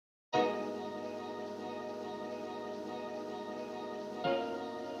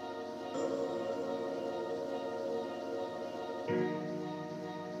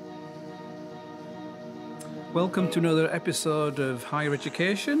Welcome to another episode of Higher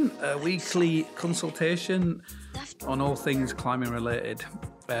Education, a weekly consultation on all things climbing related.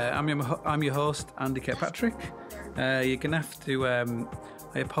 I'm your host, Andy Kirkpatrick. You're going to have to, I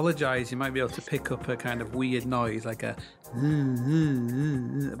apologise, you might be able to pick up a kind of weird noise, like a,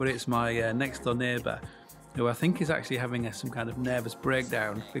 but it's my next door neighbour, who I think is actually having some kind of nervous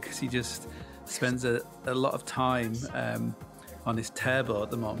breakdown because he just spends a lot of time on his turbo at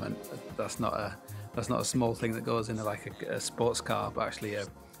the moment. That's not a small thing that goes into like a sports car, but actually a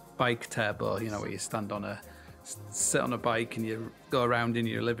bike turbo, you know, where you sit on a bike and you go around in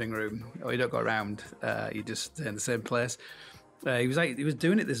your living room, or you don't go around, you just stay in the same place. He was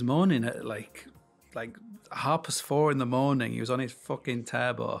doing it this morning at like 4:30 in the morning. He was on his fucking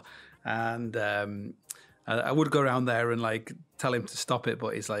turbo, and I would go around there and like tell him to stop it,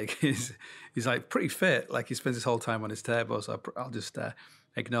 but he's like pretty fit. Like he spends his whole time on his turbo, so I'll just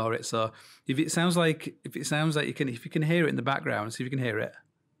ignore it. So if it sounds like if you can hear it in the background, see if you can hear it.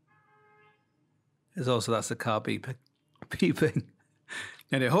 There's also that's the car beeping.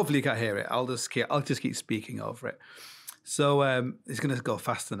 Anyway, hopefully you can't hear it. I'll just keep speaking over it. So it's going to go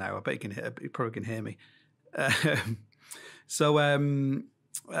faster now. I bet you probably can hear me. So I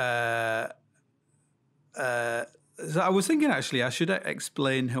was thinking actually I should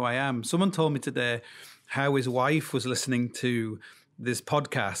explain who I am. Someone told me today how his wife was listening to this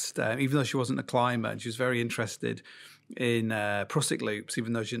podcast, even though she wasn't a climber, and she was very interested in prusik loops,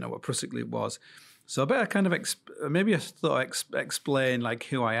 even though she didn't know what prusik loop was. So I better kind of explain like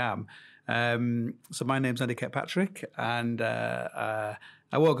who I am. So my name's Andy Kirkpatrick, and I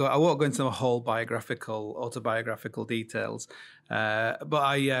won't go into the whole autobiographical details. But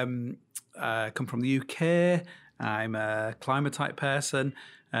I come from the UK. I'm a climber type person.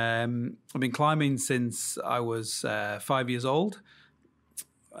 I've been climbing since I was 5 years old.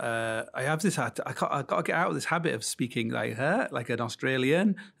 I have this. I got to get out of this habit of speaking like an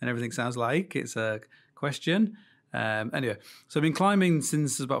Australian, and everything sounds like it's a question. Anyway, so I've been climbing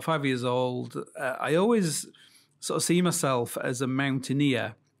since I was about 5 years old. I always sort of see myself as a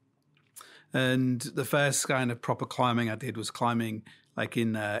mountaineer, and the first kind of proper climbing I did was climbing like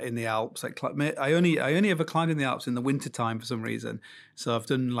in the Alps. Like I only ever climbed in the Alps in the wintertime for some reason. So I've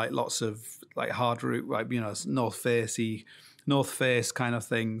done like lots of like hard route, like North Face kind of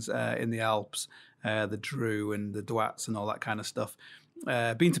things in the Alps, the Drew and the Duats and all that kind of stuff.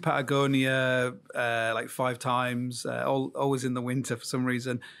 Been to Patagonia like 5 times, always in the winter for some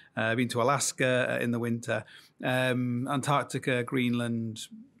reason. Been to Alaska in the winter, Antarctica, Greenland,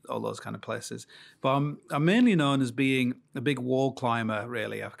 all those kind of places. But I'm mainly known as being a big wall climber,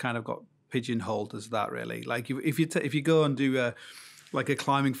 really. I've kind of got pigeonholed as that, really. Like if you go and do a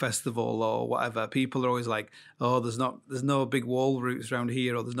climbing festival or whatever, people are always like, oh, there's no big wall routes around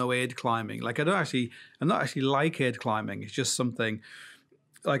here, or there's no aid climbing. Like I'm not actually like aid climbing. It's just something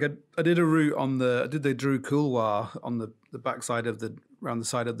like I did a route I did the Drew Couloir on the backside around the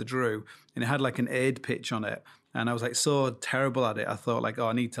side of the Drew, and it had like an aid pitch on it. And I was like so terrible at it. I thought like, oh,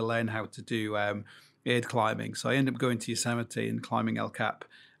 I need to learn how to do aid climbing. So I ended up going to Yosemite and climbing El Cap.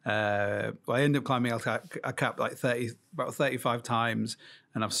 I ended up climbing El Cap like about 35 times,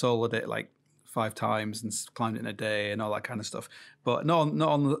 and I've soloed it like 5 times and climbed it in a day and all that kind of stuff. But not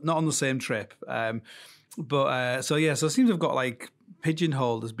on the same trip. So it seems I've got like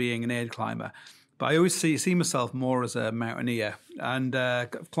pigeonholed as being an aid climber, but I always see myself more as a mountaineer. And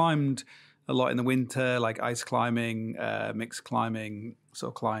I've climbed a lot in the winter, like ice climbing, mixed climbing.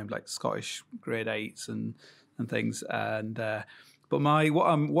 So climbed like Scottish grade 8s and things. And but what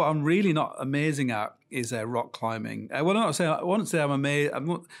I'm really not amazing at is rock climbing. I wouldn't say I'm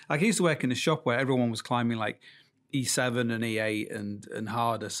amazing. I used to work in a shop where everyone was climbing like E7 and E8 and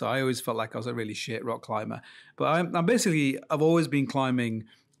harder. So I always felt like I was a really shit rock climber. But I've always been climbing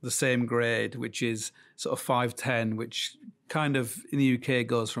the same grade, which is sort of 510, which kind of in the UK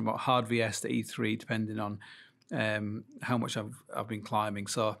goes from about hard VS to E3, depending on how much I've been climbing.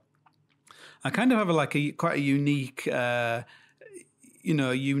 So I kind of have quite a unique,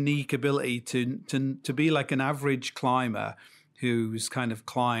 unique ability to be like an average climber who's kind of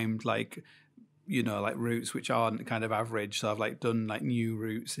climbed like routes which aren't kind of average. So I've like done like new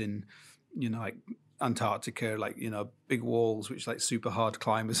routes in, like Antarctica, like, big walls, which like super hard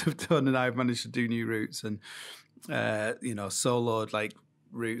climbers have done. And I've managed to do new routes and, soloed like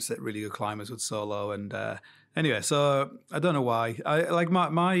routes that really good climbers would solo. And anyway, so I don't know why. I like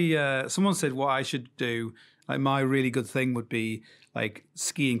my someone said what I should do. Like my really good thing would be like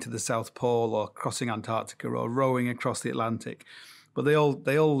skiing to the South Pole or crossing Antarctica or rowing across the Atlantic. But they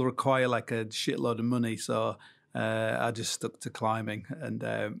all require like a shitload of money, so I just stuck to climbing.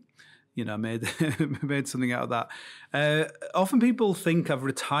 And made made something out of that. Often people think I've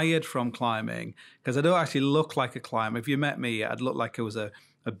retired from climbing because I don't actually look like a climber. If you met me, I'd look like I was a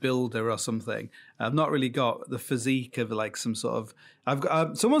builder or something. I've not really got the physique of like some sort of. I've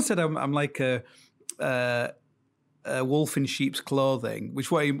got. Someone said I'm like a wolf in sheep's clothing,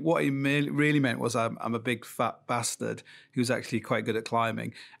 which what he really meant was I'm a big fat bastard who's actually quite good at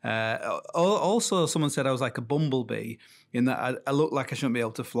climbing. Also, someone said I was like a bumblebee in that I look like I shouldn't be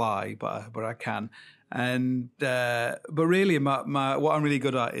able to fly, but I can. And but really, my what I'm really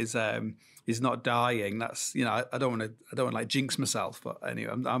good at is not dying. That's I don't want to like jinx myself, but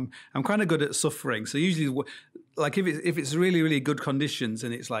anyway, I'm kind of good at suffering. So usually, like if it's really really good conditions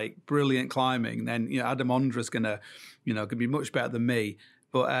and it's like brilliant climbing, then Adam Ondra's gonna be much better than me.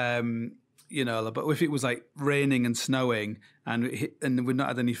 But but if it was like raining and snowing and we'd not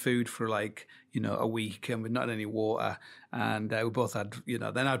had any food for like a week and we'd not had any water and we both had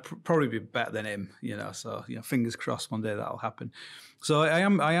then I'd probably be better than him. So fingers crossed one day that'll happen. So I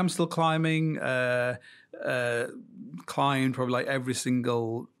am still climbing. Climbed probably like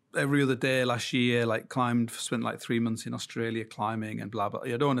every other day last year. Like spent like 3 months in Australia climbing and blah blah.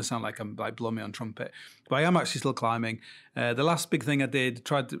 I don't want to sound like I'm like blowing me on trumpet, but I am actually still climbing. The last big thing I did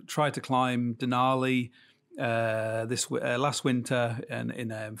tried to climb Denali last winter and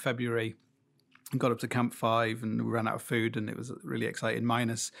in February. Got up to Camp 5 and we ran out of food and it was really exciting,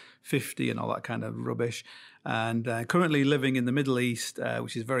 -50 and all that kind of rubbish. And currently living in the Middle East,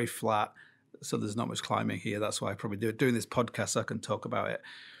 which is very flat, so there's not much climbing here. That's why I probably doing this podcast so I can talk about it.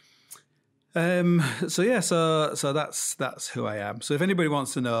 So that's who I am. So if anybody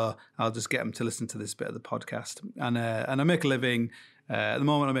wants to know, I'll just get them to listen to this bit of the podcast. And I make a living. At the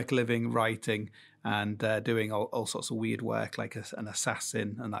moment, I make a living writing and doing all sorts of weird work, like an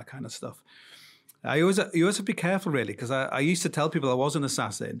assassin and that kind of stuff. You always have to be careful, really, because I used to tell people I was an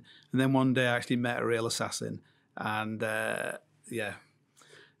assassin, and then one day I actually met a real assassin, and that's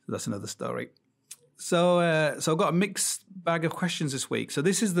another story. So I've got a mixed bag of questions this week. So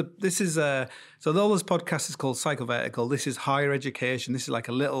so all this podcast is called Psychovertical. This is higher education. This is like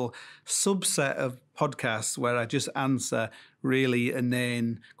a little subset of podcasts where I just answer really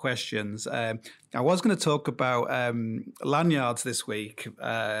inane questions. I was going to talk about lanyards this week,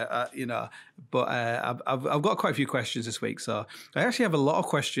 but I've got quite a few questions this week. So I actually have a lot of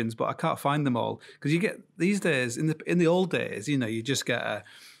questions, but I can't find them all because you get these days in the old days, you just get a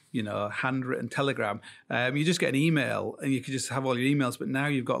handwritten telegram. You just get an email and you can just have all your emails. But now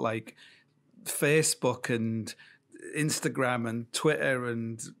you've got like Facebook and Instagram and Twitter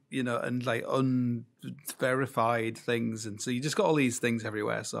and and like unverified things, and so you just got all these things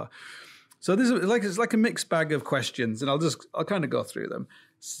everywhere. So this is it's like a mixed bag of questions, and I'll kind of go through them.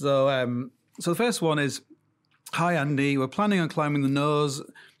 So the first one is, hi Andy, we're planning on climbing the nose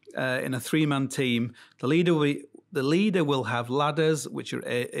in a 3-man team. The leader will have ladders, which are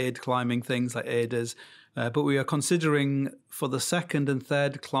aid climbing things like aiders, but we are considering for the second and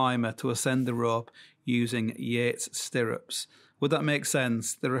third climber to ascend the rope using Yates stirrups. Would that make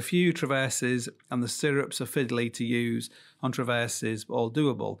sense? There are a few traverses and the stirrups are fiddly to use on traverses, but all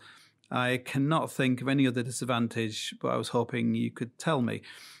doable. I cannot think of any other disadvantage, but I was hoping you could tell me.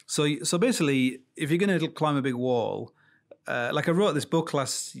 So basically, if you're going to climb a big wall, like I wrote this book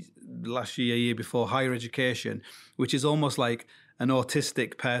last year before, Higher Education, which is almost like an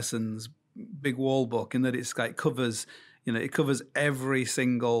autistic person's big wall book in that it's like it covers every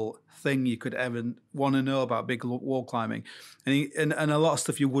single thing you could ever want to know about big wall climbing, and a lot of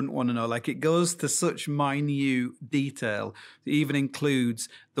stuff you wouldn't want to know. Like it goes to such minute detail. It even includes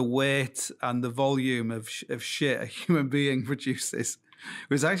the weight and the volume of shit a human being produces.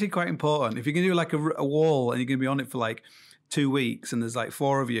 It's actually quite important. If you're going to do like a wall and you're going to be on it for like 2 weeks and there's like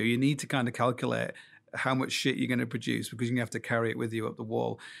 4 of you, you need to kind of calculate how much shit you're going to produce because you're going to have to carry it with you up the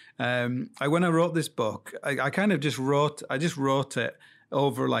wall. When I wrote this book, I just wrote it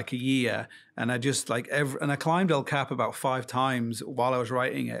over like a year, and I just and I climbed El Cap about 5 times while I was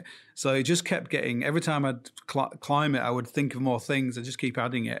writing it. So it just kept getting, every time I'd climb it, I would think of more things and just keep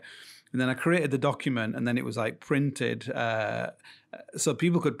adding it. And then I created the document, and then it was like printed, so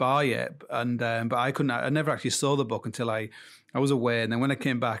people could buy it. And but I couldn't. I never actually saw the book until I was away. And then when I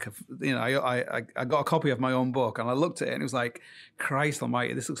came back, I got a copy of my own book, and I looked at it, and it was like, Christ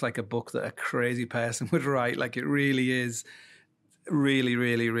Almighty, this looks like a book that a crazy person would write. Like it really is, really,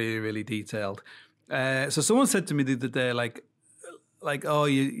 really, really, really detailed. So someone said to me the other day, oh,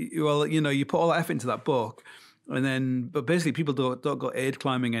 you put all that effort into that book. But basically people don't go aid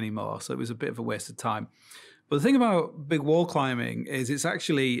climbing anymore. So it was a bit of a waste of time. But the thing about big wall climbing is it's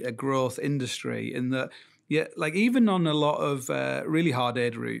actually a growth industry in that, Yeah, like even on a lot of really hard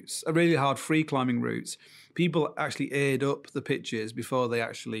aid routes, really hard free climbing routes, people actually aid up the pitches before they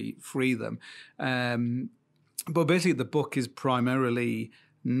actually free them. But basically, the book is primarily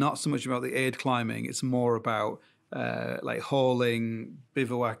not so much about the aid climbing; it's more about like hauling,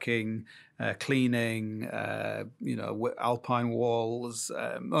 bivouacking, cleaning, alpine walls,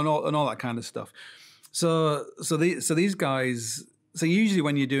 and all that kind of stuff. So these guys. So usually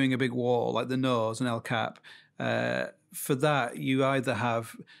when you're doing a big wall like the nose and El Cap, for that you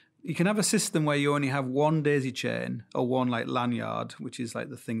can have a system where you only have one daisy chain or one like lanyard, which is like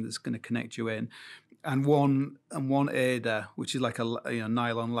the thing that's going to connect you in, and one aider, which is like a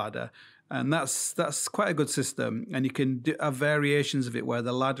nylon ladder. And that's quite a good system. And you can have variations of it where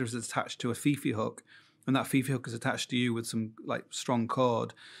the ladder is attached to a fifi hook, and that fifi hook is attached to you with some like strong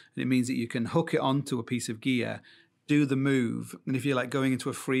cord. And it means that you can hook it onto a piece of gear, do the move, and if you're like going into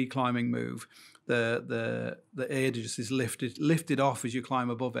a free climbing move, the aider just is lifted off as you climb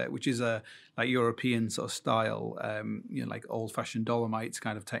above it, which is a like European sort of style, like old fashioned Dolomites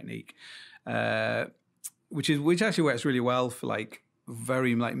kind of technique, which actually works really well for like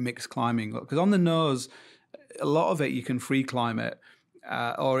very like mixed climbing, because on the nose, a lot of it you can free climb it.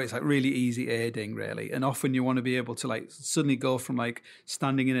 Or it's like really easy aiding, really. And often you want to be able to like suddenly go from like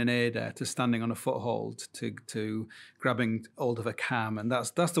standing in an aider to standing on a foothold to grabbing hold of a cam, and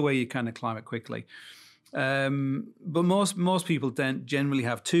that's the way you kind of climb it quickly. But most people don't generally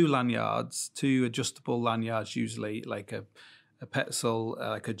have two adjustable lanyards, usually like a Petzl,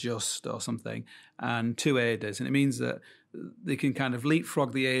 like a Just or something, and two aiders, and it means that they can kind of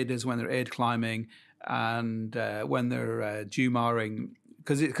leapfrog the aiders when they're aid climbing. And when they're Jumaring,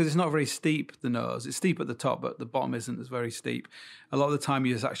 because it's not very steep, the nose. It's steep at the top, but the bottom isn't as very steep. A lot of the time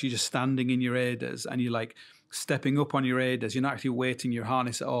you're actually just standing in your aiders and you're like stepping up on your aiders. You're not actually weighting your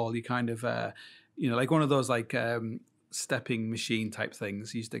harness at all. You kind of, like one of those like stepping machine type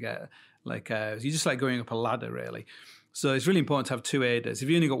things you used to get. Like you're just like going up a ladder, really. So it's really important to have two aiders. If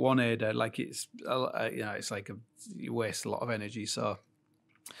you only got one aider, like it's like you waste a lot of energy. So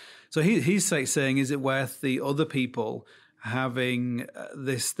he's like saying, is it worth the other people having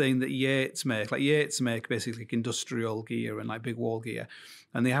this thing that Yates make? Like Yates make basically industrial gear and like big wall gear,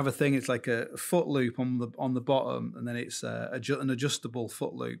 and they have a thing. It's like a foot loop on the bottom, and then it's an adjustable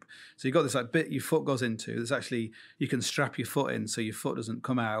foot loop. So you've got this like bit your foot goes into. There's actually, you can strap your foot in so your foot doesn't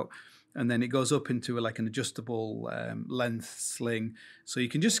come out, and then it goes up into like an adjustable length sling. So you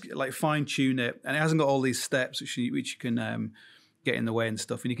can just like fine tune it, and it hasn't got all these steps which you can get in the way and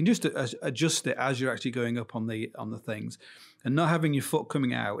stuff, and you can just adjust it as you're actually going up on the things, and not having your foot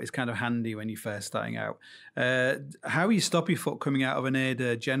coming out is kind of handy when you're first starting out. How you stop your foot coming out of an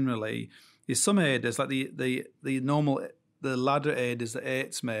aider generally is some aiders, like the the ladder aiders that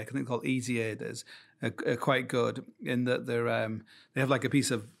Yates make, I think called easy aiders, are quite good in that they have like a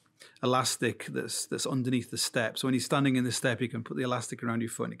piece of elastic that's underneath the step. So when you're standing in the step, you can put the elastic around your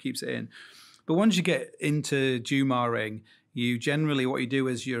foot and it keeps it in. But once you get into Jumaring, you generally, what you do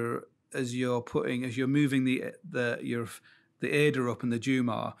is you're moving the aider up in the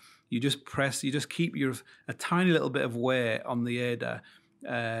Jumar, you just keep a tiny little bit of weight on the aider,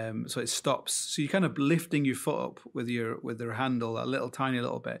 so it stops. So you're kind of lifting your foot up with your handle a tiny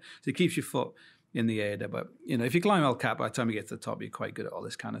little bit, so it keeps your foot in the aider. But if you climb El Cap, by the time you get to the top, you're quite good at all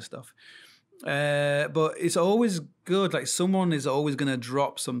this kind of stuff. But it's always good. Like someone is always going to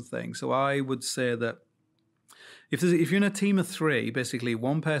drop something. So I would say that if you're in a team of three, basically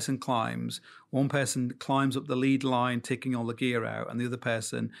one person climbs up the lead line, taking all the gear out, and the other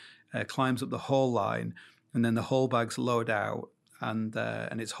person climbs up the haul line, and then the haul bag's lowered out and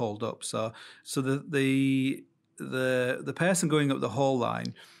it's hauled up. So the person going up the haul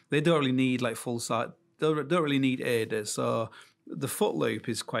line, they don't really need like full size. They don't really need aiders. So the foot loop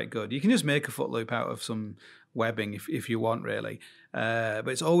is quite good. You can just make a foot loop out of some webbing if you want, really. But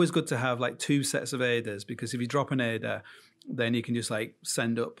it's always good to have like two sets of aiders, because if you drop an aider, then you can just like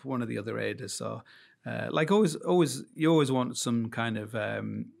send up one of the other aiders. So you always want some kind of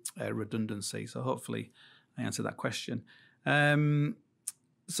redundancy. So hopefully I answered that question.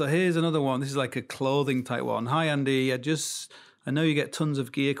 So here's another one. This is like a clothing type one. Hi, Andy. I know you get tons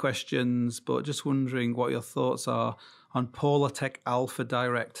of gear questions, but just wondering what your thoughts are on Polartec Alpha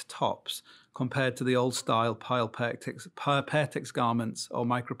Direct tops compared to the old style pile Pertex garments or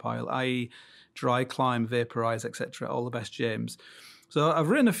micropile, i.e. dry climb, vaporize, etc. All the best, James. So I've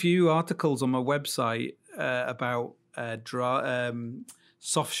written a few articles on my website about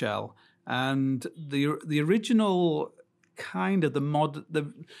soft shell, and the original kind of the mod,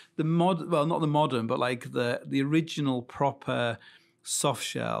 well, not the modern, but like the original proper soft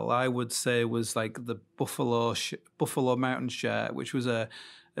shell, I would say, was like the Buffalo Mountain shirt, which was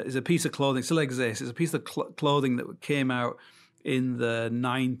is a piece of clothing, still exists. It's a piece of clothing that came out in the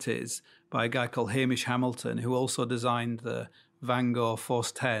 90s by a guy called Hamish Hamilton, who also designed the Van Gogh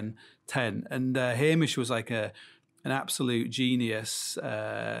Force 10. And Hamish was like an absolute genius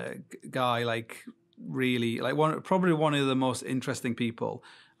guy, like really, like probably one of the most interesting people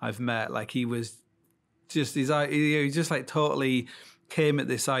I've met. Like he was just, he just like totally came at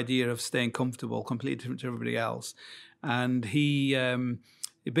this idea of staying comfortable, completely different to everybody else. And he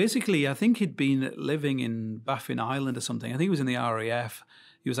basically, I think he'd been living in Baffin Island or something. I think he was in the RAF.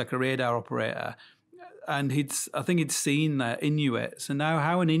 He was like a radar operator. And I think he'd seen Inuits. And now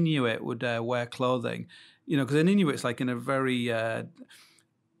how an Inuit would wear clothing, because an Inuit's like in a very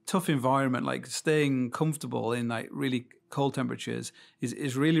tough environment, like staying comfortable in like really cold temperatures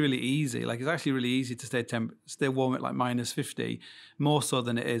is really, really easy. Like it's actually really easy to stay warm at like -50, more so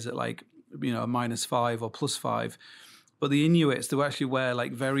than it is at like, -5 or +5. But the Inuits, they actually wear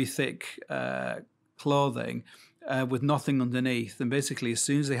like very thick clothing with nothing underneath. And basically, as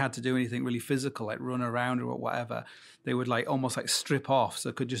soon as they had to do anything really physical, like run around or whatever, they would like almost like strip off, so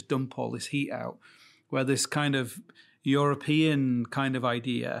they could just dump all this heat out. Where this kind of European kind of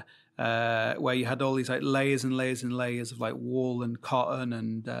idea, where you had all these like layers and layers and layers of like wool and cotton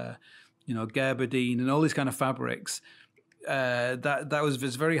and gabardine and all these kind of fabrics, that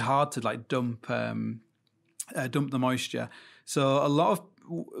was very hard to like dump the moisture. So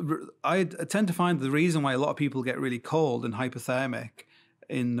I tend to find the reason why a lot of people get really cold and hypothermic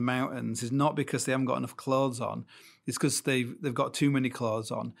in the mountains is not because they haven't got enough clothes on. It's because they've got too many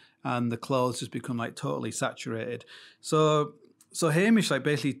clothes on, and the clothes just become like totally saturated. So Hamish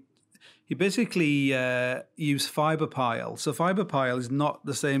he basically used fiber pile. So fiber pile is not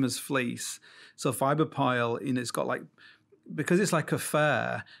the same as fleece. So fiber pile, it's got like, because it's like a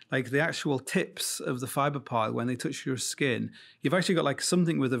fur, like the actual tips of the fiber pile, when they touch your skin, you've actually got like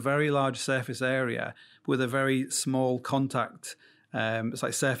something with a very large surface area with a very small contact. It's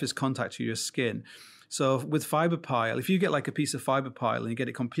like surface contact to your skin. So with fiber pile, if you get like a piece of fiber pile and you get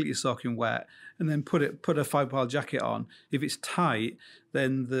it completely soaking wet and then put a fiber pile jacket on, if it's tight,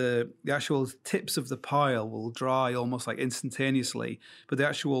 then the actual tips of the pile will dry almost like instantaneously, but the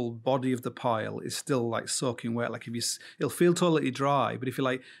actual body of the pile is still like soaking wet. Like it'll feel totally dry, but if you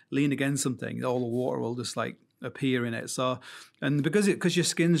like lean against something, all the water will just like appear in it. So, and because your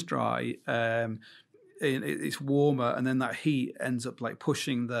skin's dry, it's warmer, and then that heat ends up like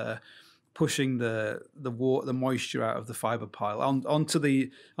pushing the moisture out of the fiber pile onto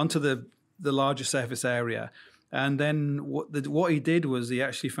the larger surface area. And then what he did was he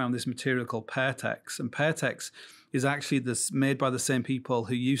actually found this material called Pertex, and Pertex is actually made by the same people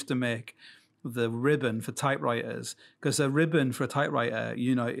who used to make the ribbon for typewriters. Because a ribbon for a typewriter,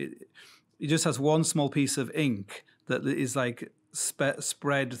 it just has one small piece of ink that is like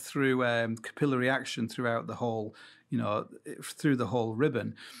spread through capillary action throughout the whole, through the whole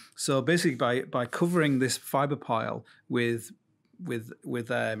ribbon. So basically, by covering this fiber pile with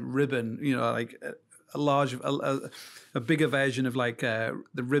ribbon, like a bigger version of like the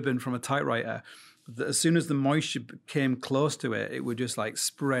ribbon from a typewriter, as soon as the moisture came close to it, it would just like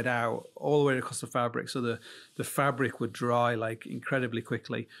spread out all the way across the fabric. So the fabric would dry like incredibly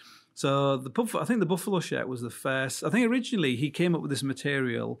quickly. So I think the buffalo shirt was the first. I think originally he came up with this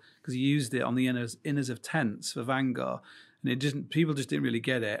material because he used it on the inners of tents for Van Gogh, and people just didn't really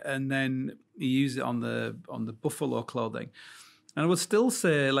get it. And then he used it on the buffalo clothing. And I would still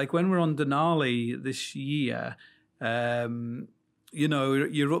say, like when we're on Denali this year,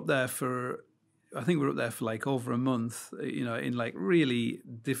 you're up there for. I think we're up there for like over a month. In like really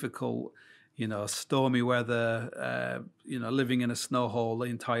difficult, stormy weather, living in a snow hole the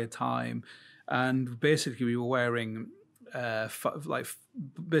entire time. And basically we were wearing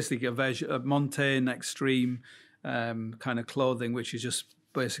basically a version of montane extreme kind of clothing, which is just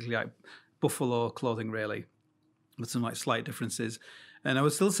basically like buffalo clothing really, with some like slight differences. And I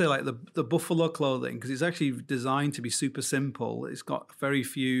would still say like the buffalo clothing, because it's actually designed to be super simple. It's got very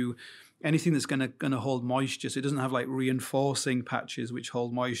few anything that's going to hold moisture. So it doesn't have like reinforcing patches which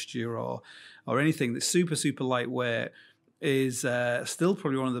hold moisture or anything. That's super, super lightweight. Is still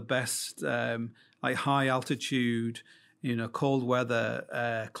probably one of the best like high altitude, cold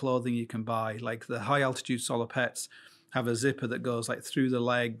weather clothing you can buy. Like the high altitude salopettes have a zipper that goes like through the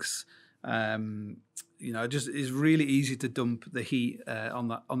legs. Just is really easy to dump the heat on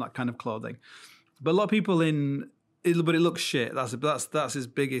that kind of clothing. But a lot of people but it looks shit. That's his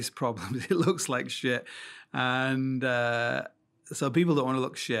biggest problem. It looks like shit, and so people don't want to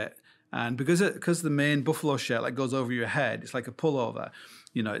look shit. And because the main buffalo shirt like goes over your head, it's like a pullover.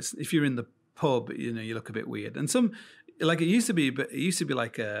 You know, it's if you're in the pub, you know, you look a bit weird. And some like it used to be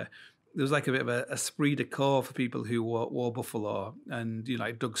like there was like a bit of a esprit de corps for people who wore buffalo, and you know,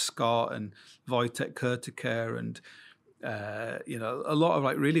 like Doug Scott and Wojtek Kurtyka and you know, a lot of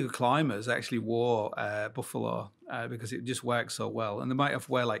like really good climbers actually wore buffalo because it just works so well. And they might have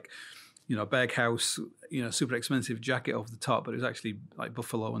wear like, you know, Berghaus, you know, super expensive jacket over the top, but it was actually like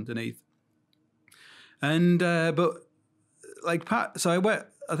buffalo underneath. And but like so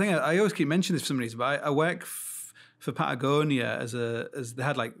I think I always keep mentioning this for some reason, but I work for Patagonia as they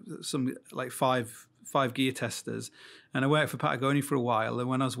had like some like five gear testers, and I worked for Patagonia for a while. And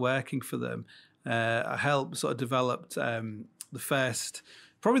when I was working for them, I helped sort of developed well,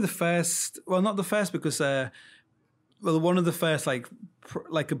 not the first because well, one of the first like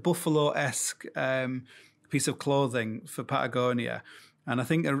a buffalo-esque piece of clothing for Patagonia. And I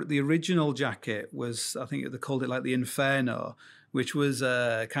think the original jacket was, I think they called it like the Inferno, which was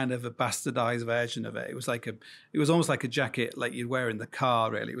kind of a bastardized version of it. It was almost like a jacket like you'd wear in the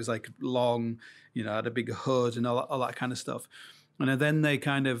car, really. It was like long, you know, had a big hood and all that kind of stuff. And then they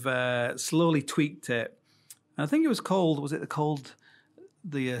kind of slowly tweaked it. And I think it was called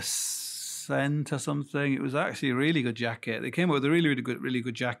the Ascent or something? It was actually a really good jacket. They came up with a really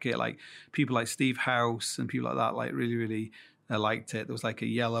good jacket. Like people like Steve House and people like that, like really liked it. There was like a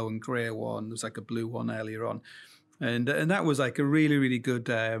yellow and grey one. There was like a blue one earlier on. And that was like a really good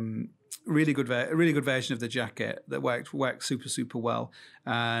version of the jacket that worked super well.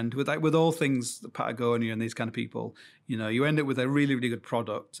 And with all things Patagonia and these kind of people, you know, you end up with a really good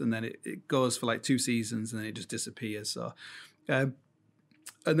product, and then it goes for like 2 seasons and then it just disappears. So, but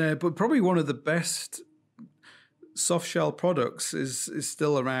probably one of the best soft shell products is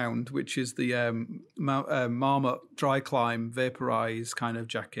still around, which is the Marmot Dry Climb Vaporize kind of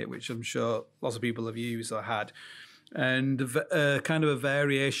jacket, which I'm sure lots of people have used or had. And kind of a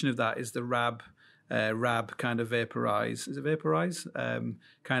variation of that is the Rab kind of Vaporize. Is it Vaporize?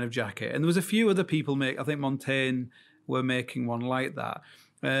 Kind of jacket. And there was a few other people I think Montaigne were making one like that.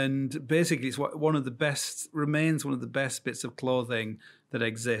 And basically it's remains one of the best bits of clothing that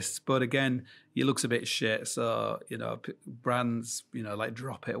exists. But again, it looks a bit shit. So, you know, brands, you know, like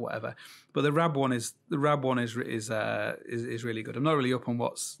drop it or whatever. But the Rab one is really good. I'm not really up on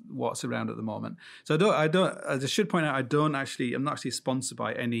what's around at the moment. So I should point out, I'm not actually sponsored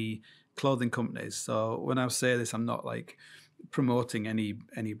by any clothing companies. So when I say this, I'm not like promoting any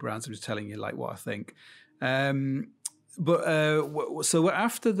brands. I'm just telling you like what I think. So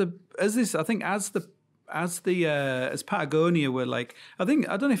after as Patagonia were like, I don't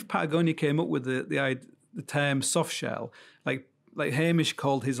know if Patagonia came up with the term soft shell, like Hamish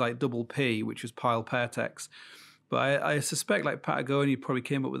called his like double P, which was Pile Pertex. But I suspect like Patagonia probably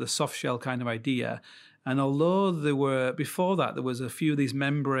came up with a soft shell kind of idea. And although before that, there was a few of these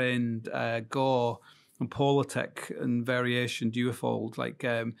membraned Gore and Polartec and variation duofold, like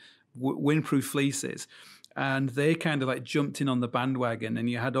windproof fleeces. And they kind of like jumped in on the bandwagon, and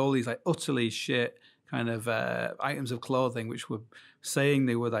you had all these like utterly shit kind of items of clothing which were saying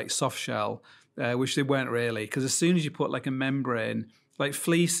they were like soft shell, which they weren't really. Because as soon as you put like a membrane, like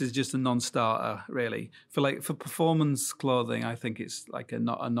fleece is just a non-starter really. For performance clothing, I think it's like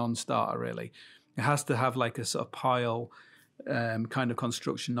not a non-starter really. It has to have like a sort of pile kind of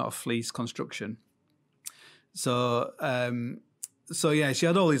construction, not a fleece construction. So yeah, she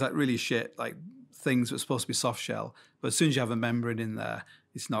had all these like really shit like things that were supposed to be soft shell, but as soon as you have a membrane in there,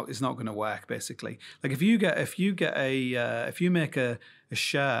 it's not going to work basically. Like if you make a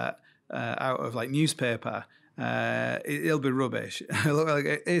shirt out of like newspaper, it'll be rubbish.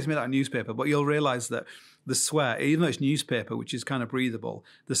 It's made out of newspaper, but you'll realize that the sweat, even though it's newspaper, which is kind of breathable,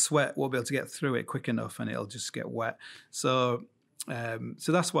 the sweat won't be able to get through it quick enough, and it'll just get wet. So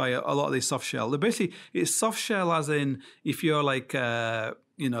that's why a lot of these soft shell, it's soft shell as in if you're like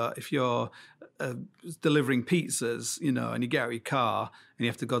if you're delivering pizzas, you know, and you get out of your car and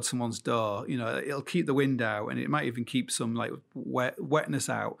you have to go to someone's door, you know, it'll keep the wind out, and it might even keep some like wetness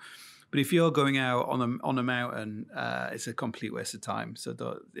out. But if you're going out on a mountain, it's a complete waste of time. So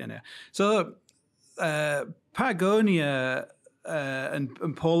Patagonia and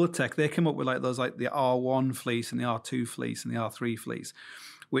Polartec, they came up with like those like the R1 fleece and the R2 fleece and the R3 fleece,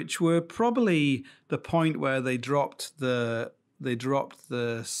 which were probably the point where they dropped the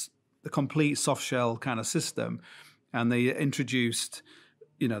complete soft shell kind of system, and they introduced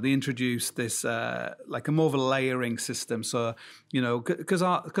this like a more of a layering system. So, you know, because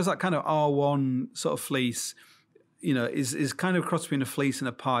that kind of R1 sort of fleece, you know, is kind of cross between a fleece and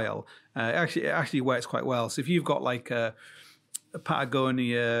a pile. It actually works quite well. So if you've got like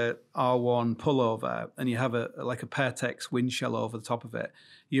Patagonia R1 pullover and you have a Pertex wind shell over the top of it,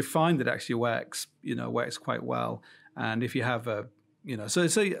 you find that it actually works quite well. And if you have a, so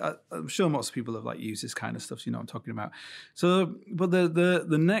I'm sure lots of people have like used this kind of stuff, so you know what I'm talking about. So, but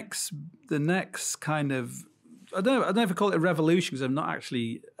the next kind of, I don't know if I call it a revolution because I've not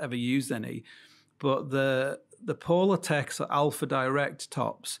actually ever used any, but the Polartec or Alpha Direct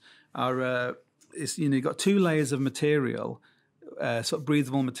tops are, you've got 2 layers of material, sort of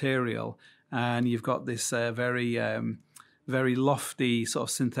breathable material, and you've got this very lofty sort of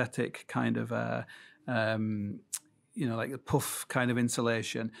synthetic kind of like a puff kind of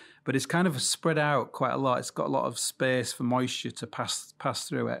insulation, but it's kind of spread out quite a lot. It's got a lot of space for moisture to pass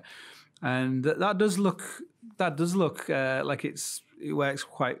through it, and that does look like it works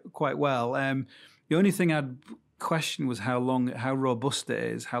quite well. The only thing I'd question was how robust it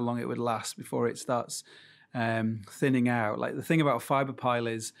is, how long it would last before it starts thinning out. Like the thing about fiber pile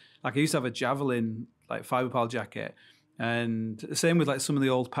is, like I used to have a Javelin like fiber pile jacket, and the same with like some of the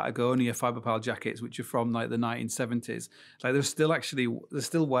old Patagonia fiber pile jackets, which are from like the 1970s. Like there's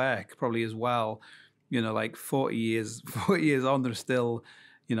still work probably as well. Like 40 years on, they're still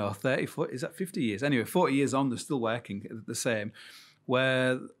 30 foot. Is that 50 years? Anyway, 40 years on, they're still working the same.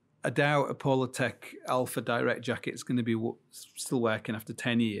 Where I doubt a Polartec Alpha Direct jacket is going to be still working after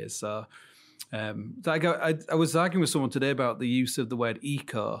 10 years. So I was arguing with someone today about the use of the word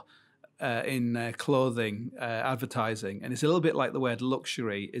eco in clothing advertising, and it's a little bit like the word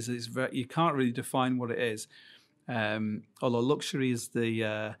luxury. You can't really define what it is, although luxury is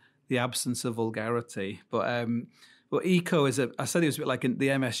the absence of vulgarity. But eco is I said it was a bit like the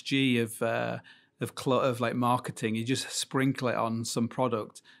MSG of like marketing. You just sprinkle it on some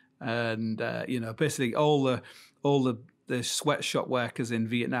product. And basically all the sweatshop workers in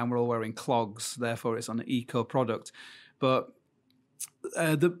Vietnam were all wearing clogs. Therefore, it's an eco product. But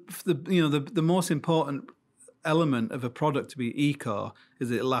the most important element of a product to be eco is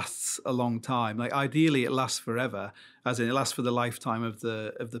that it lasts a long time. Like ideally, it lasts forever, as in it lasts for the lifetime of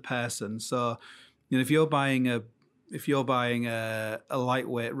the person. So, if you're buying a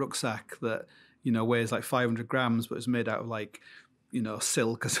lightweight rucksack that weighs like 500 grams, but is made out of like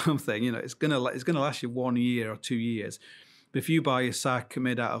silk or something, it's gonna last you 1 year or 2 years. But if you buy a sack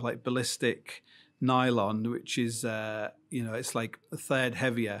made out of like ballistic nylon, which is it's like a third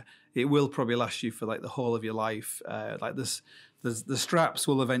heavier, it will probably last you for like the whole of your life. Like this, the straps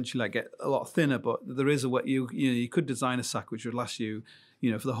will eventually like get a lot thinner, but there is a way you could design a sack which would last you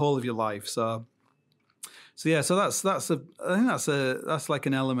for the whole of your life. So that's like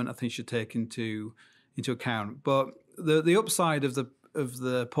an element I think you should take into account. But the upside of the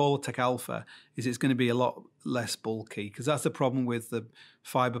Polartec Alpha is it's going to be a lot less bulky, because that's the problem with the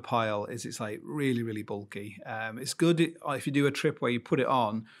fiber pile, is it's like really, really bulky. It's good if you do a trip where you put it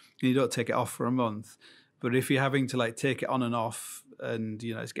on and you don't take it off for a month. But if you're having to like take it on and off, and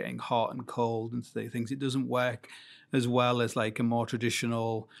it's getting hot and cold and things, it doesn't work as well as like a more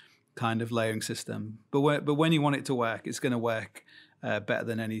traditional kind of layering system. But when you want it to work, it's going to work better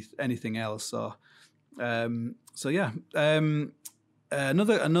than anything else. So yeah.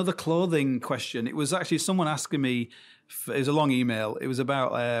 Another clothing question. It was actually someone asking me. It was a long email. It was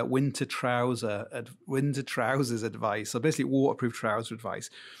about winter trousers advice. So basically, waterproof trouser advice.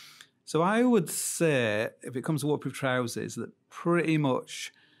 So I would say, if it comes to waterproof trousers, that pretty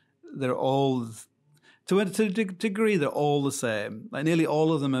much they're all, to a degree, they're all the same. Like nearly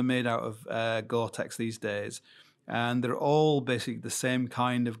all of them are made out of Gore-Tex these days, and they're all basically the same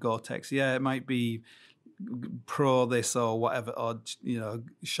kind of Gore-Tex. Yeah, it might be pro this or whatever, or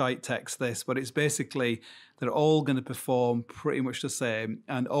shite text this, but it's basically they're all going to perform pretty much the same,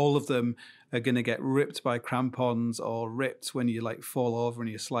 and all of them are going to get ripped by crampons or ripped when you like fall over and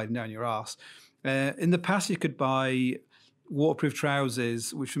you're sliding down your arse. In the past, you could buy waterproof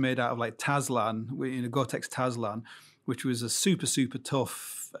trousers which were made out of like Taslan, Gore-Tex Taslan, which was a super, super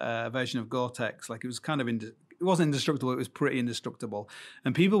tough version of Gore-Tex. Like it was kind of it wasn't indestructible, it was pretty indestructible.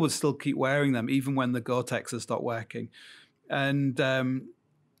 And people would still keep wearing them even when the Gore-Tex had stopped working. And the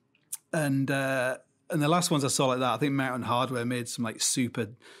last ones I saw like that, I think Mountain Hardwear made some like super,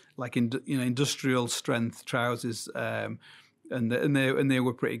 like industrial strength trousers, and they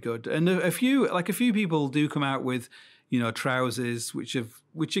were pretty good. And a few people do come out with trousers which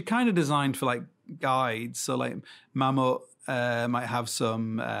are kind of designed for like guides. So like Mammoth might have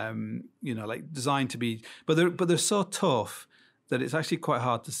some like designed to be, but they're so tough that it's actually quite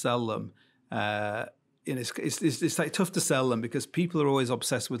hard to sell them. it's like tough to sell them because people are always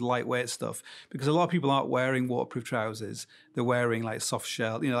obsessed with lightweight stuff because a lot of people aren't wearing waterproof trousers. They're wearing like soft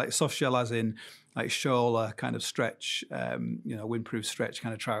shell, like soft shell as in like shoulder kind of stretch, windproof stretch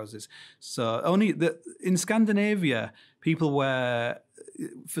kind of trousers. So in Scandinavia, people wear,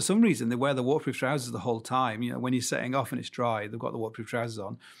 for some reason, they wear the waterproof trousers the whole time. When you're setting off and it's dry, they've got the waterproof trousers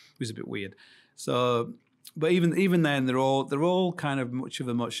on, which is a bit weird. So, but even then, they're all kind of much of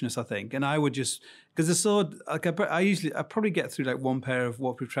a muchness, I think. And I would just, because they're so, like I probably get through like one pair of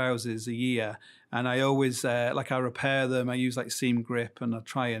waterproof trousers a year, and I always I repair them. I use like seam grip, and I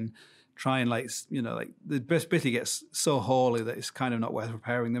try and like the basically gets so holy that it's kind of not worth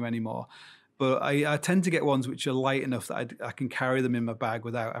repairing them anymore. But I tend to get ones which are light enough that I can carry them in my bag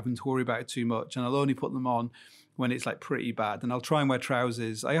without having to worry about it too much. And I'll only put them on when it's like pretty bad. And I'll try and wear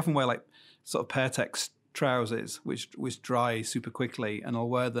trousers. I often wear like sort of Pertex trousers, which dry super quickly. And I'll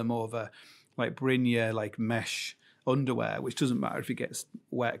wear them over like Brynja, like mesh underwear, which doesn't matter if it gets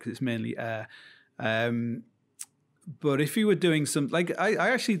wet because it's mainly air. But if you were doing some, like I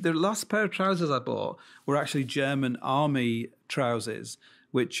actually, the last pair of trousers I bought were actually German army trousers,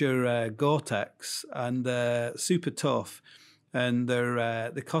 which are Gore-Tex, and they're super tough, and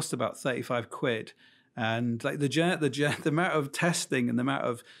they cost about 35 quid. And like the amount of testing and the amount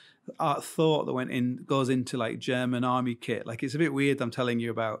of thought that goes into like German army kit. Like it's a bit weird. I'm telling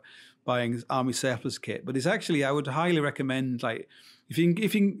you about buying army surplus kit, but it's actually, I would highly recommend, like if you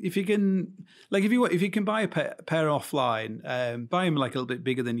can buy a pair offline, buy them like a little bit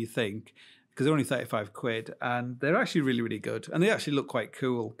bigger than you think, because they're only 35 quid, and they're actually really, really good, and they actually look quite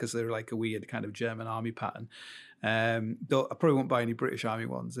cool because they're like a weird kind of German army pattern. Though I probably won't buy any British army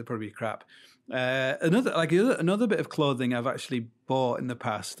ones; they're probably crap. Another bit of clothing I've actually bought in the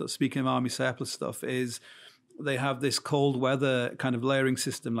past, speaking of army surplus stuff, is they have this cold weather kind of layering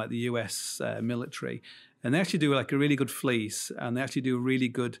system like the US military. And they actually do like a really good fleece, and they actually do a really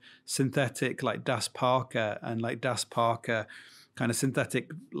good synthetic like Das Parker and like Das Parker kind of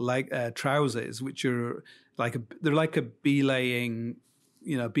synthetic like trousers, which are they're like a belaying,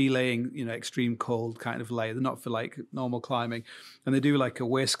 extreme cold kind of layer. They're not for like normal climbing, and they do like a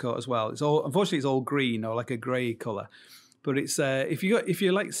waistcoat as well. Unfortunately it's all green or like a grey color, but it's if you're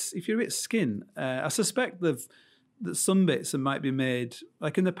a bit skin, I suspect that some bits might be made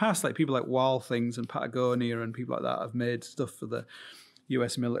like in the past, like people like Wall Things and Patagonia and people like that have made stuff for the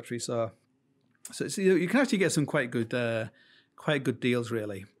US military. So you can actually get some quite good deals,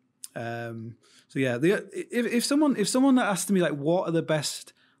 really. So yeah, if someone asked me like what are the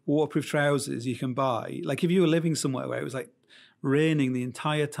best waterproof trousers you can buy, like if you were living somewhere where it was like raining the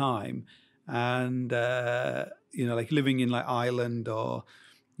entire time, and like living in like Ireland or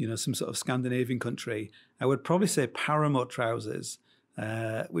some sort of Scandinavian country, I would probably say Paramore trousers,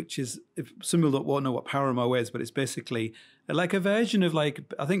 which is, if some people won't know what Paramore is, but it's basically like a version of like,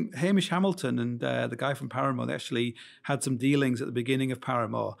 I think Hamish Hamilton and the guy from Paramore, they actually had some dealings at the beginning of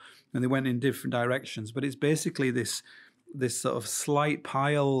Paramore, and they went in different directions. But it's basically this sort of slight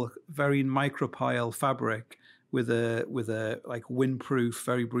pile, very micro pile fabric with a like windproof,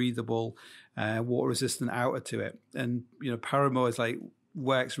 very breathable, water resistant outer to it. And Paramore is like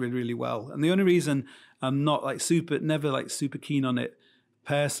works really, really well. And the only reason I'm not like never super keen on it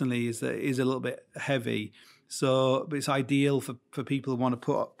personally is that it is a little bit heavy. So, but it's ideal for people who want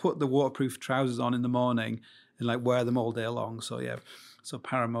to put the waterproof trousers on in the morning and like wear them all day long. So yeah, so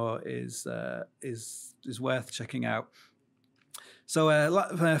Paramore is worth checking out. So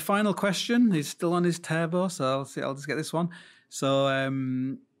final question. He's still on his turbo, so I'll just get this one. So all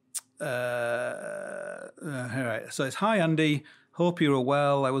right. So it's, hi Andy. Hope you're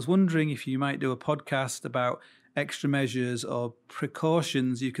well. I was wondering if you might do a podcast about extra measures or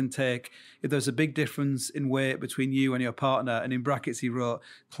precautions you can take if there's a big difference in weight between you and your partner. And in brackets, he wrote,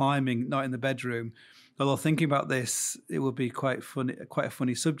 climbing, not in the bedroom. Although thinking about this, it would be quite a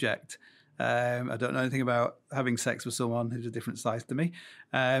funny subject. I don't know anything about having sex with someone who's a different size to me.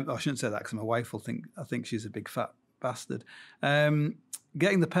 I shouldn't say that because my wife will think she's a big fat bastard.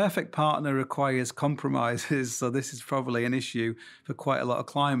 Getting the perfect partner requires compromises, so this is probably an issue for quite a lot of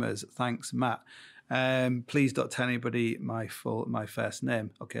climbers. Thanks, Matt. Please don't tell anybody my first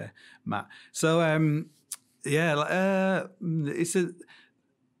name. Okay, Matt. So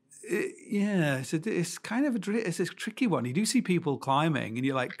it's kind of it's a tricky one. You do see people climbing, and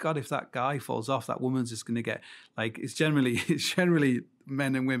you're like, God, if that guy falls off, that woman's just going to get like. It's generally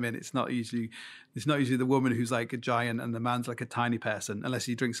men and women. It's not usually the woman who's like a giant and the man's like a tiny person, unless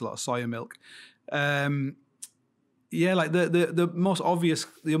he drinks a lot of soya milk. Like the most obvious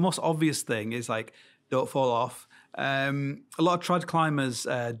thing is like, don't fall off. A lot of trad climbers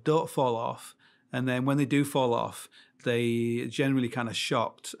don't fall off. and then when they do fall off, they generally kind of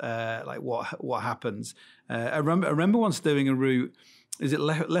shocked, like what happens. I remember once doing a route. Is it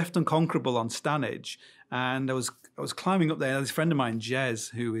left unconquerable on Stanage? And I was climbing up there. And this friend of mine,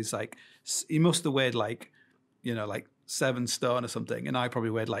 Jez, who is like, he must have weighed like 7 stone or something, and I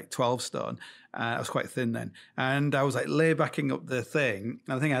probably weighed like 12 stone. I was quite thin then, and I was like lay-backing up the thing.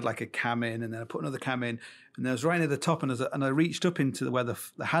 And I think I had like a cam in, and then I put another cam in, and I was right near the top, and I reached up into where the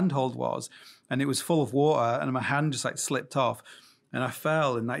handhold was, and it was full of water, and my hand just like slipped off. And I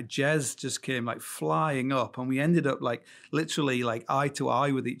fell, and like Jez just came like flying up, and we ended up like literally like eye to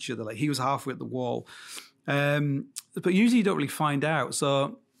eye with each other. Like he was halfway at the wall, but usually you don't really find out.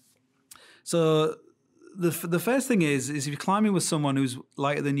 So the first thing is if you're climbing with someone who's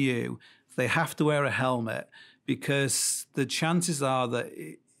lighter than you, they have to wear a helmet, because the chances are that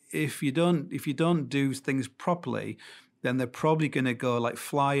if you don't do things properly, then they're probably going to go like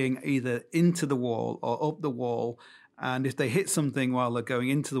flying either into the wall or up the wall. And if they hit something while they're going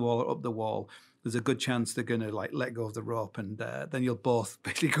into the wall or up the wall, there's a good chance they're going to like let go of the rope, and then you'll both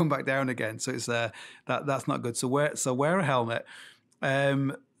basically come back down again. So it's that's not good. So wear a helmet.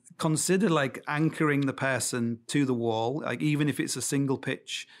 Consider like anchoring the person to the wall, like even if it's a single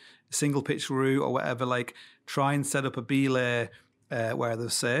pitch route or whatever. Like try and set up a belay where they're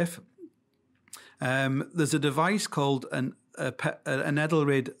safe. There's a device called an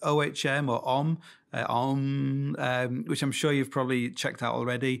Edelrid OHM or OM, which I'm sure you've probably checked out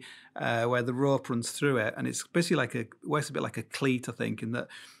already, where the rope runs through it, and it's basically works a bit like a cleat, I think, in that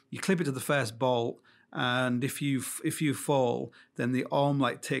you clip it to the first bolt, and if you fall, then the arm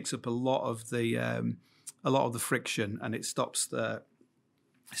like takes up a lot of the friction, and it stops the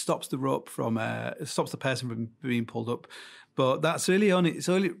rope from it stops the person from being pulled up. But that's really only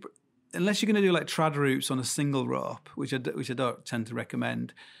unless you're going to do like trad routes on a single rope, which I don't tend to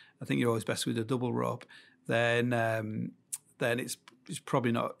recommend. I think you're always best with a double rope. Then it's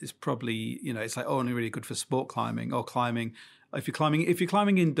probably not. It's probably it's like only really good for sport climbing or climbing. If you're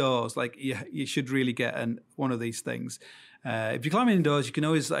climbing indoors, like you should really get one of these things. If you're climbing indoors, you can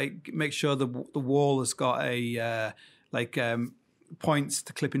always like make sure the wall has got a points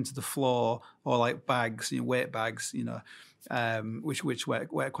to clip into the floor, or like bags, weight bags, which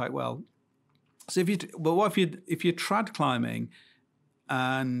work quite well. So if you're trad climbing,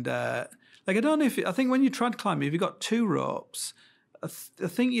 and like I don't know I think when you trad climbing, if you've got 2 ropes, I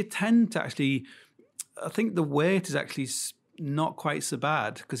think you tend to actually. I think the weight is actually not quite so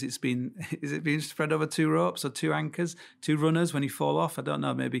bad, because is it being spread over 2 ropes or 2 anchors, 2 runners when you fall off? I don't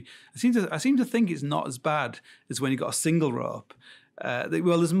know. Maybe I seem to think it's not as bad as when you've got a single rope.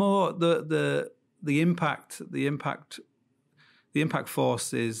 There's more the impact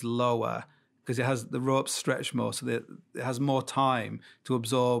force is lower, because it has the ropes stretch more, so that it has more time to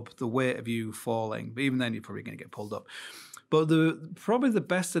absorb the weight of you falling. But even then, you're probably going to get pulled up. But probably the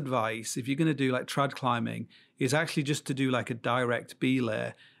best advice, if you're going to do like trad climbing, is actually just to do like a direct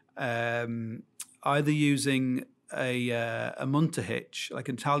belay, either using a munter hitch, like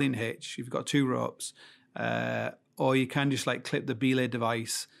an Italian hitch, if you've got 2 ropes, or you can just like clip the belay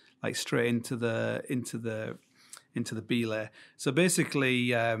device like straight into the belay. So basically,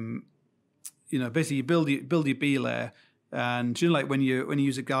 you build your belay. And like when you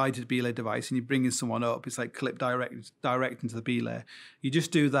use a guided belay device and you're bringing someone up, it's like clip direct into the belay. You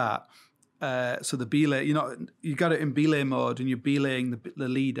just do that. So the belay, you got it in belay mode, and you're belaying the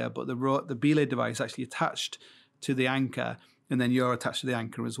leader, but the belay device actually attached to the anchor, and then you're attached to the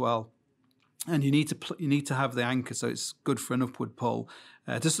anchor as well. And you need to have the anchor so it's good for an upward pull.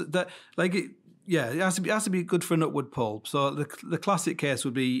 It has to be good for an upward pull. So the classic case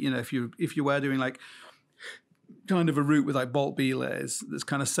would be, if you were doing like kind of a route with like bolt belays that's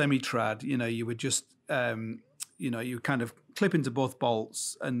kind of semi-trad, you would just you kind of clip into both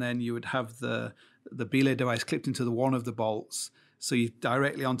bolts, and then you would have the belay device clipped into one of the bolts, so you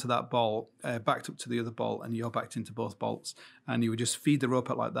directly onto that bolt, backed up to the other bolt, and you're backed into both bolts, and you would just feed the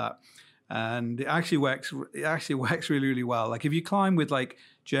rope out like that. And it actually works really, really well. Like if you climb with like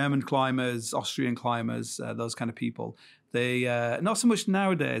German climbers, Austrian climbers, those kind of people, they not so much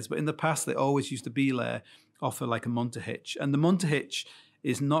nowadays, but in the past they always used to belay offer like a munter hitch. And the munter hitch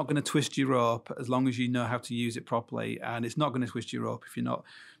is not going to twist your rope as long as you know how to use it properly, and it's not going to twist your rope if you're not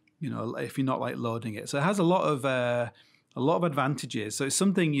like loading it. So it has a lot of advantages. So it's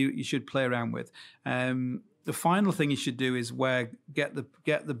something you should play around with. The final thing you should do is get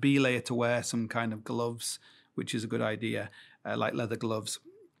the belayer to wear some kind of gloves, which is a good idea, like leather gloves.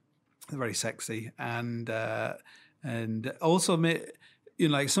 They're very sexy, and also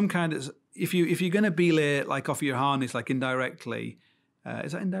like some kind of, if you're going to belay like off your harness like indirectly,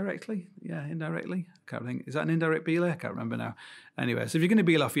 Is that indirectly? Yeah, indirectly. I can't think. Is that an indirect belay? I can't remember now. Anyway, so if you're going to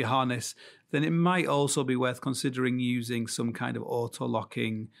belay off your harness, then it might also be worth considering using some kind of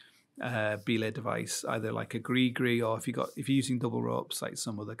auto-locking belay device, either like a gree-gree, or if you're using double ropes, like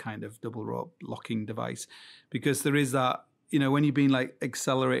some other kind of double rope locking device, because there is that, when you're being like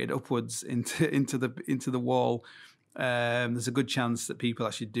accelerated upwards into the wall, there's a good chance that people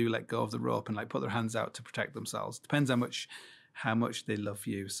actually do let go of the rope and like put their hands out to protect themselves. Depends how much they love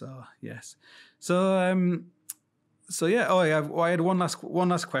you. So yes. So yeah. Oh yeah. I had one last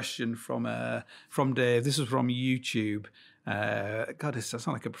question from Dave. This was from YouTube. God, I sound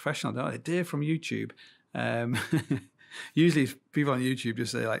like a professional, don't I? Dave from YouTube. Usually people on YouTube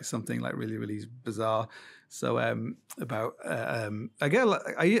just say like something like really, really bizarre. So I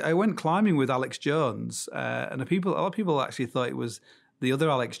went climbing with Alex Jones, and a lot of people actually thought it was the other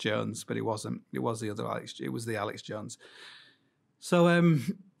Alex Jones, but it wasn't. It was the other Alex. It was the Alex Jones. So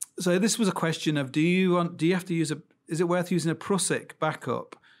so this was a question of do you have to use is it worth using a prusik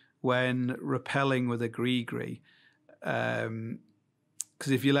backup when rappelling with a gree-gree? Because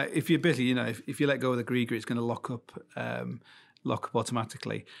if you let go of the gree-gree, it's going to lock up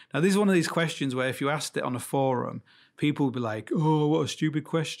automatically. Now, this is one of these questions where if you asked it on a forum, people would be like, "Oh, what a stupid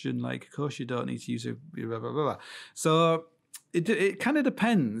question! Like, of course you don't need to use a blah blah blah." So it kind of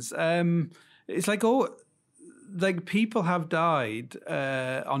depends. It's like people have died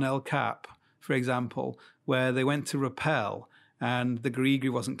on El Cap, for example, where they went to rappel and the gree-gree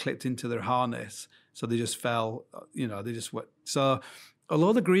wasn't clipped into their harness, so they just fell. They just went. So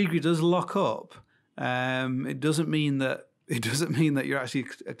although the gree-gree does lock up, it doesn't mean that you're actually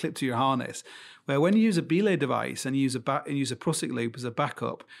clipped to your harness. Where when you use a belay device and you use a prusik loop as a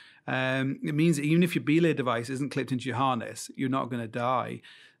backup, it means that even if your belay device isn't clipped into your harness, you're not going to die.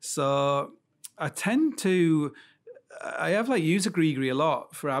 So I have used a gree-gree a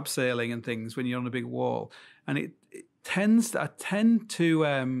lot for abseiling and things when you're on a big wall, and I tend to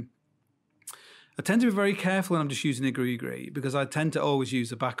be very careful when I'm just using a gree-gree, because I tend to always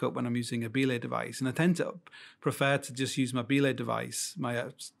use a backup when I'm using a belay device, and I tend to prefer to just use my belay device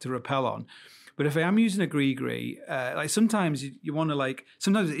to rappel on. But if I am using a gree-gree, sometimes you want to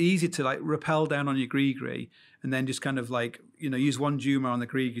sometimes it's easy to rappel down on your gree-gree and then just kind of use one jumper on the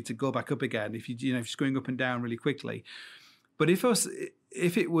gree-gree to go back up again if you're going up and down really quickly. But if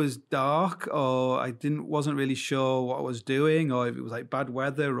it was dark, or I wasn't really sure what I was doing, or if it was bad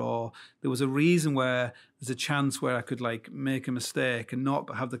weather, or there was a reason where there's a chance where I could make a mistake and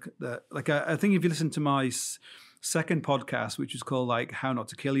not have the I think if you listen to my second podcast, which is called How Not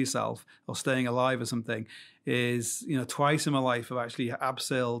to Kill Yourself or Staying Alive or something, is twice in my life I've actually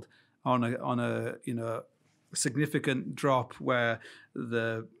abseiled on a significant drop where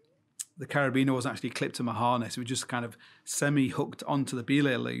the carabiner wasn't actually clipped to my harness. It was just kind of semi-hooked onto the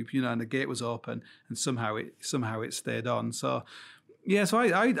belay loop, and the gate was open, and somehow it stayed on. So, yeah, so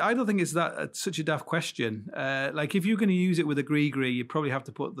I don't think it's such a daft question. If you're going to use it with a gree-gree, you probably have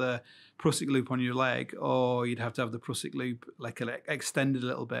to put the prusik loop on your leg, or you'd have to have the prusik loop extended a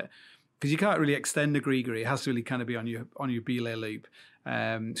little bit, because you can't really extend a gree-gree. It has to really kind of be on your belay loop.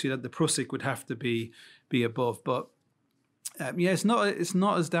 So the prusik would have to be above, but. It's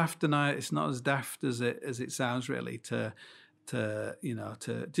not as daft, and it's not as daft as it sounds really. When you're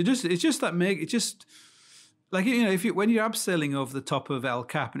abseiling over the top of El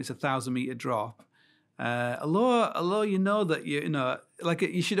Cap and it's 1,000-meter drop, although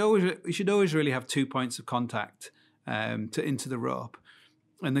you should always really have 2 points of contact into the rope,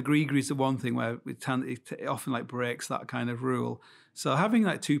 and the gree-gree is the one thing where it often breaks that kind of rule. So having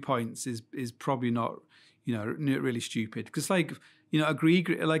 2 points is probably not. Really stupid, because a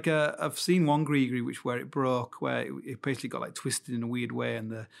gree-gree, I've seen one gree-gree where it broke, where it basically got twisted in a weird way,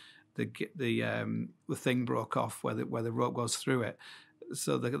 and the thing broke off where the rope goes through it,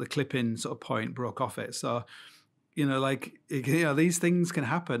 so the clip-in sort of point broke off it. So these things can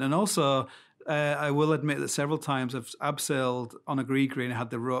happen. And also I will admit that several times I've abseiled on a gree-gree and had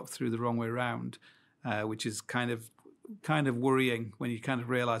the rope through the wrong way around, which is kind of worrying when you kind of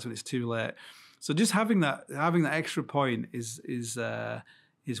realize when it's too late. So just having that extra point is a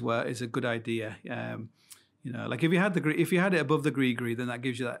good idea. If you had it above the gree-gree, then that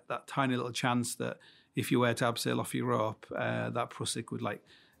gives you that tiny little chance that if you were to abseil off your rope, that prusik would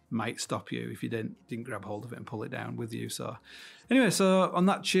might stop you if you didn't grab hold of it and pull it down with you. So anyway, so on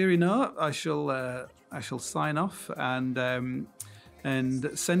that cheery note, I shall sign off and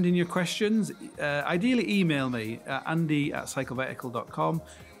send in your questions. Ideally, email me at andy@cyclevertical.com.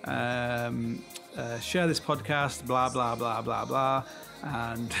 Share this podcast, blah blah blah blah blah,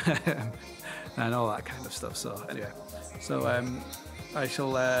 and and all that kind of stuff. So anyway, I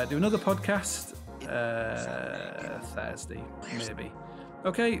shall do another podcast Thursday, maybe.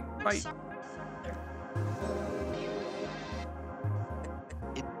 Okay, bye.